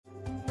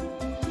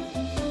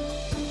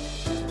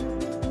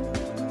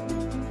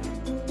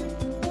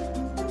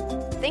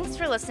Thanks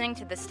for listening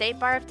to the State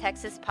Bar of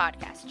Texas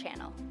podcast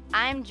channel.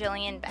 I'm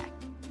Jillian Beck.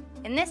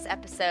 In this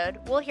episode,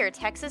 we'll hear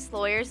Texas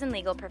lawyers and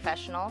legal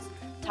professionals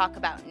talk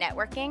about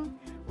networking,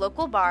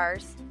 local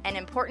bars, and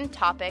important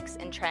topics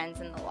and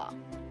trends in the law.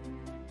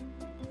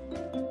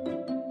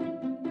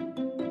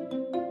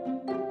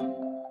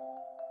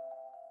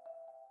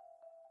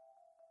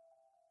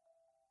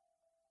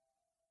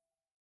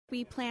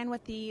 We plan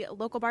with the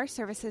Local Bar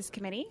Services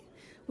Committee.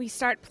 We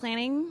start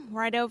planning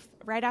right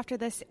after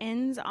this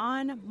ends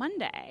on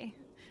Monday.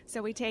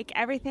 So we take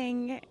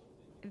everything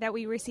that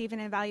we receive in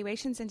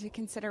evaluations into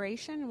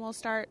consideration, and we'll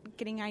start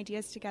getting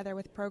ideas together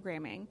with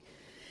programming.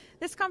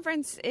 This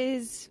conference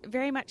is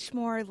very much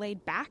more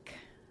laid back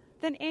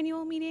than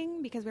annual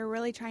meeting because we're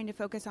really trying to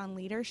focus on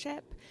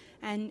leadership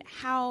and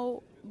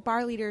how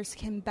bar leaders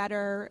can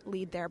better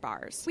lead their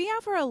bars. We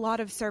offer a lot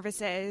of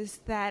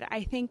services that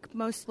I think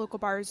most local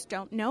bars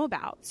don't know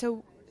about.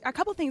 So a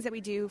couple things that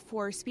we do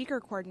for speaker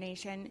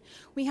coordination,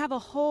 we have a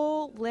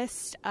whole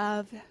list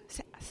of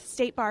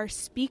state bar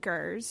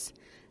speakers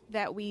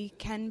that we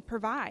can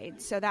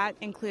provide. So that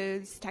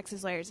includes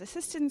Texas Lawyers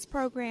Assistance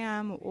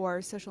Program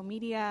or social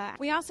media.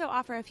 We also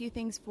offer a few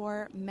things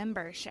for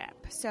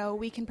membership. So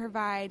we can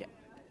provide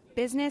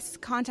business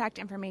contact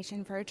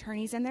information for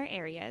attorneys in their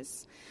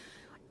areas,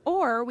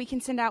 or we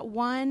can send out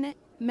one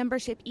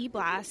membership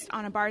e-blast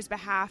on a bar's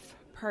behalf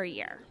per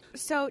year.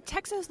 So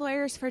Texas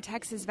Lawyers for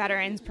Texas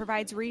Veterans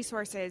provides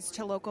resources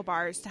to local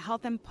bars to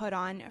help them put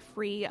on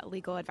free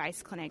legal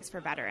advice clinics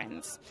for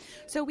veterans.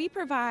 So we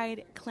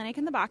provide Clinic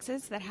in the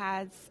Boxes that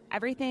has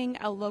everything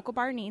a local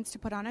bar needs to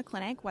put on a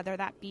clinic, whether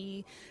that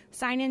be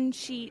sign-in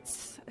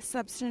sheets,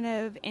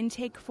 substantive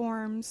intake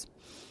forms,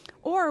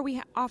 or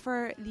we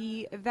offer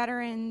the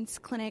Veterans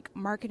Clinic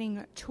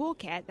Marketing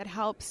Toolkit that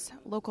helps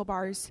local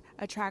bars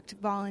attract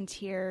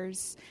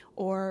volunteers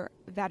or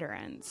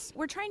veterans.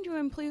 We're trying to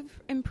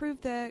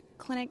improve the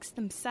clinics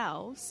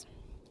themselves.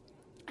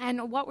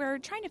 And what we're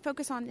trying to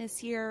focus on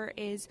this year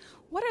is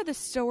what are the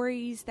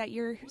stories that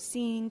you're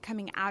seeing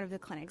coming out of the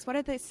clinics? What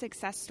are the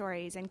success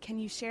stories? And can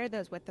you share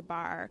those with the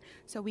bar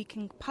so we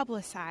can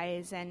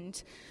publicize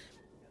and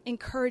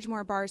encourage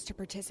more bars to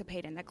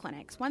participate in the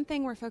clinics? One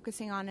thing we're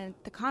focusing on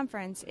at the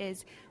conference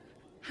is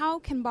how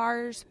can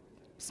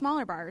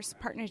smaller bars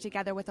partner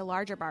together with the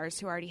larger bars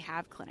who already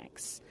have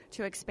clinics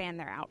to expand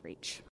their outreach.